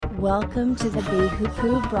Welcome to the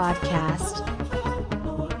Bihupu broadcast.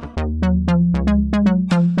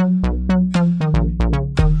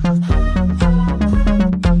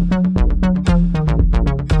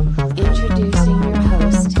 Introducing your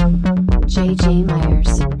host, JJ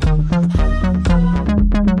Myers.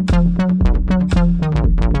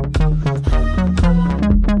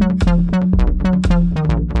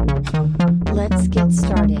 Let's get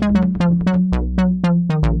started.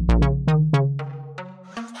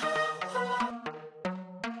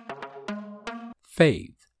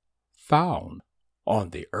 Faith found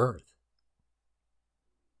on the earth.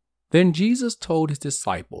 Then Jesus told his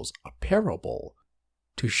disciples a parable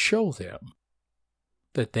to show them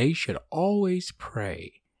that they should always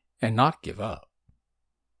pray and not give up.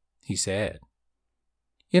 He said,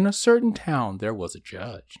 "In a certain town there was a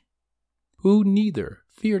judge who neither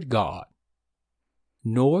feared God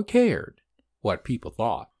nor cared what people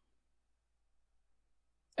thought.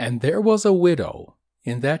 And there was a widow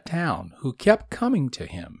in that town who kept coming to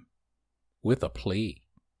him with a plea,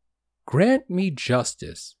 'Grant me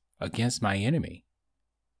justice against my enemy.'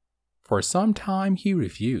 For some time he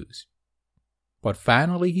refused, but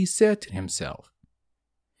finally he said to himself,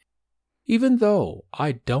 'Even though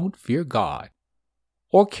I don't fear God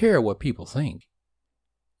or care what people think,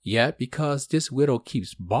 yet because this widow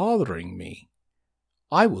keeps bothering me,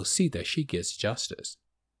 I will see that she gets justice,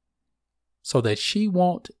 so that she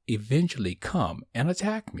won't eventually come and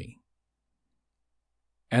attack me.'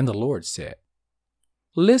 And the Lord said,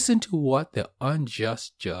 'Listen to what the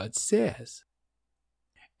unjust judge says.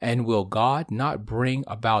 And will God not bring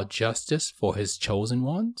about justice for his chosen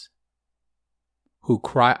ones, who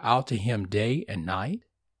cry out to him day and night?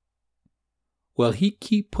 Will he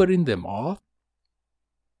keep putting them off?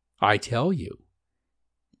 I tell you,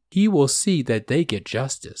 he will see that they get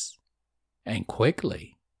justice, and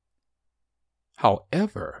quickly.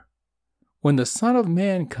 However, when the Son of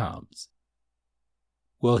Man comes,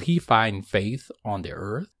 will he find faith on the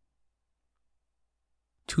earth?'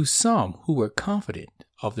 To some who were confident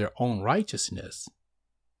of their own righteousness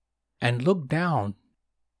and looked down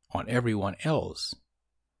on everyone else,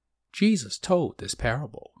 Jesus told this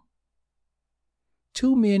parable.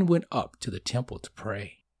 2 men went up to the temple to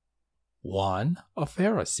pray, one a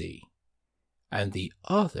Pharisee and the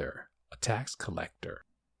other a tax collector.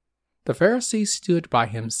 The Pharisee stood by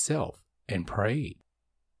himself and prayed,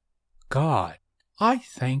 'God, I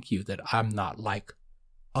thank you that I'm not like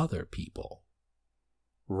other people,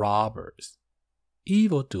 robbers,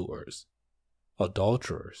 evildoers,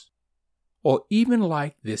 adulterers, or even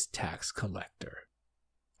like this tax collector.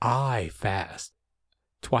 I fast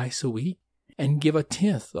twice a week and give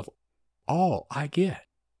 1/10 of all I get.'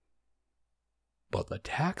 But the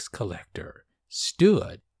tax collector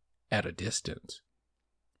stood at a distance.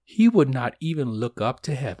 He would not even look up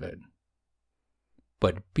to heaven,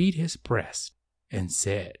 but beat his breast and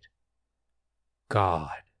said,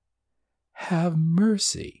 'God, have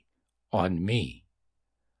mercy on me,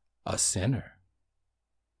 a sinner.'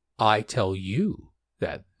 I tell you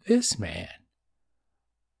that this man,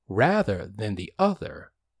 rather than the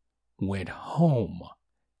other, went home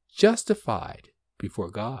justified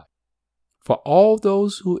before God. For all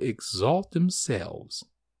those who exalt themselves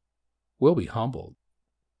will be humbled,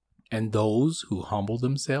 and those who humble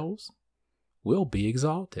themselves will be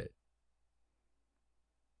exalted."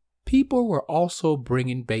 People were also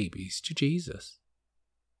bringing babies to Jesus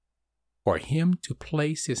for him to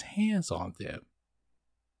place his hands on them.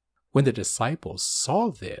 When the disciples saw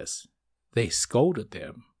this, they scolded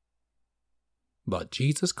them. But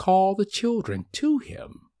Jesus called the children to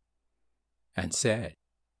him and said,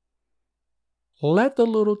 "Let the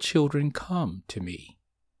little children come to me,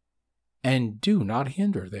 and do not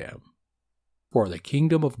hinder them, for the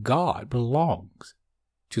kingdom of God belongs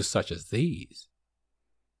to such as these.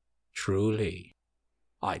 Truly,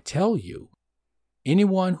 I tell you,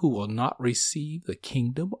 anyone who will not receive the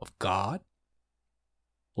kingdom of God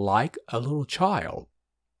like a little child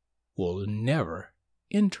will never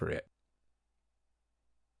enter it."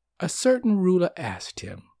 A certain ruler asked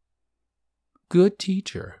him, "Good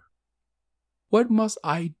teacher, what must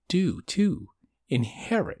I do to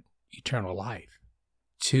inherit eternal life?"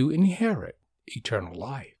 "To inherit eternal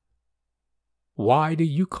life? Why do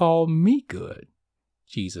you call me good?"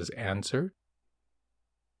 Jesus answered.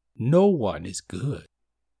 "No one is good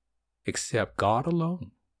except God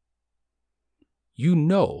alone. You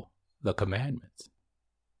know the commandments.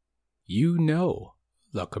 You know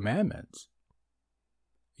the commandments.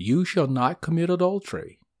 You shall not commit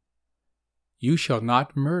adultery. You shall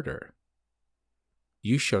not murder.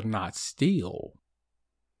 You shall not steal.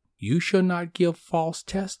 You shall not give false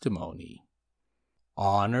testimony.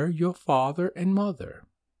 Honor your father and mother.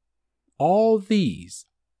 All these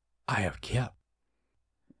I have kept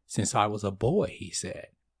since I was a boy, he said.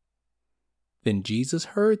 Then Jesus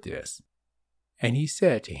heard this, and he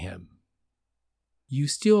said to him, You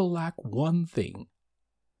still lack one thing.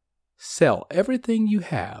 Sell everything you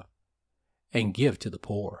have and give to the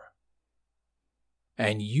poor,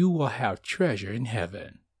 and you will have treasure in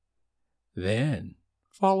heaven. Then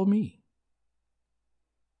follow me.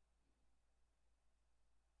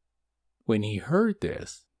 When he heard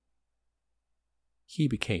this, he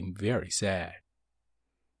became very sad,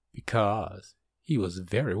 because he was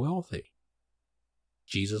very wealthy.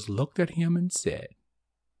 Jesus looked at him and said,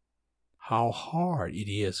 How hard it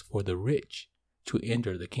is for the rich to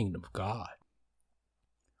enter the kingdom of God.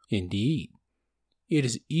 Indeed, it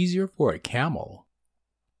is easier for a camel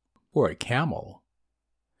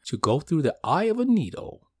to go through the eye of a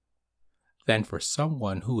needle than for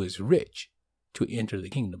someone who is rich to enter the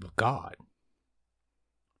kingdom of God.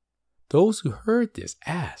 Those who heard this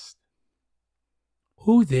asked,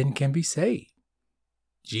 Who then can be saved?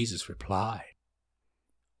 Jesus replied,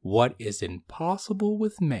 What is impossible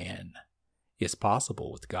with man is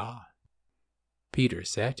possible with God. Peter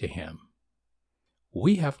said to him,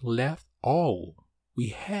 We have left all we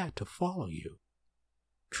had to follow you.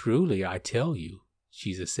 Truly I tell you,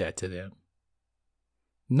 Jesus said to them,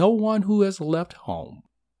 no one who has left home,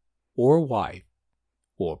 or wife,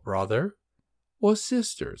 or brother, or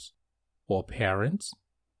sisters, or parents,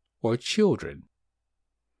 or children,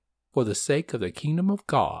 for the sake of the kingdom of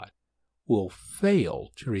God, will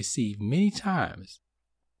fail to receive many times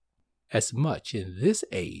as much in this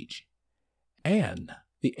age and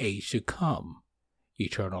the age to come,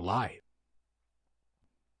 eternal life.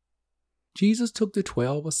 Jesus took the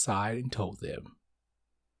 12 aside and told them,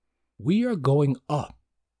 We are going up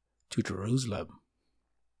to Jerusalem.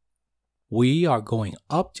 We are going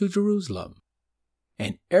up to Jerusalem,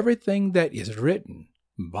 and everything that is written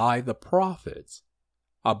by the prophets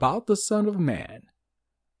about the Son of Man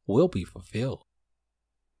will be fulfilled.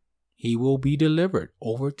 He will be delivered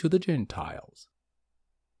over to the Gentiles.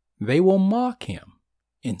 They will mock him,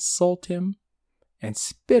 insult him, and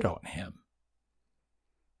spit on him.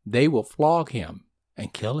 They will flog him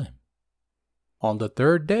and kill him. On the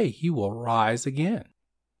third day he will rise again.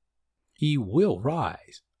 He will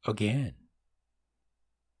rise again.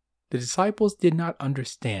 The disciples did not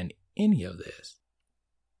understand any of this.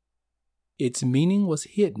 Its meaning was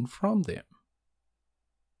hidden from them,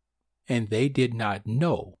 and they did not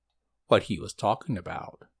know what he was talking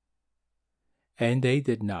about. And they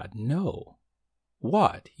did not know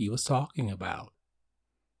what he was talking about.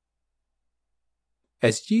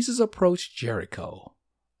 As Jesus approached Jericho,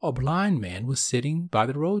 a blind man was sitting by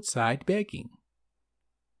the roadside begging.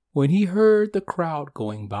 When he heard the crowd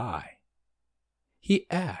going by, he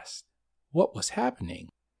asked what was happening.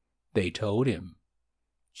 They told him,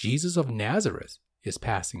 Jesus of Nazareth is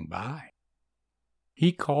passing by.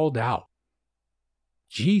 He called out,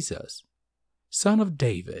 Jesus, Son of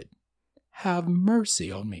David, have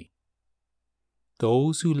mercy on me.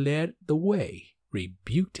 Those who led the way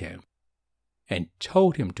rebuked him and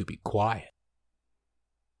told him to be quiet.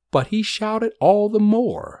 But he shouted all the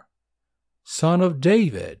more, Son of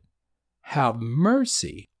David, have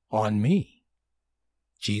mercy on me.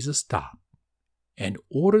 Jesus stopped and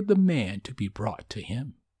ordered the man to be brought to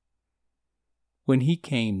him. When he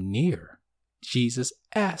came near, Jesus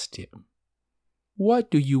asked him,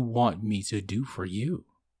 What do you want me to do for you?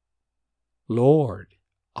 Lord,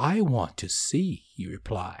 I want to see, he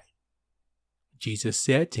replied. Jesus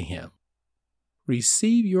said to him,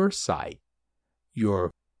 Receive your sight.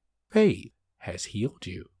 Your faith has healed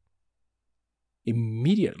you.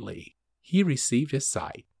 Immediately he received his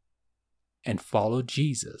sight and followed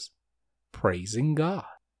Jesus, praising God.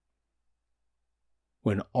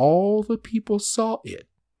 When all the people saw it,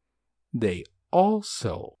 they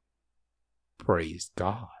also praised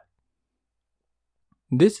God.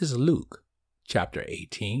 This is Luke chapter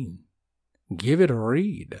 18. Give it a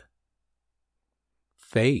read.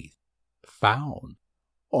 Faith found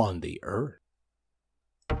on the earth.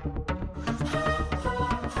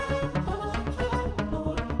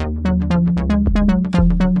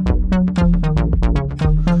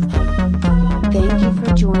 Thank you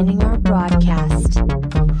for joining our broadcast.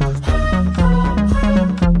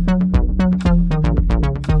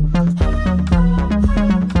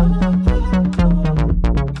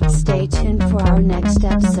 Stay tuned for our next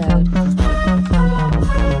episode.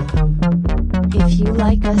 If you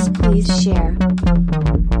like us, please share,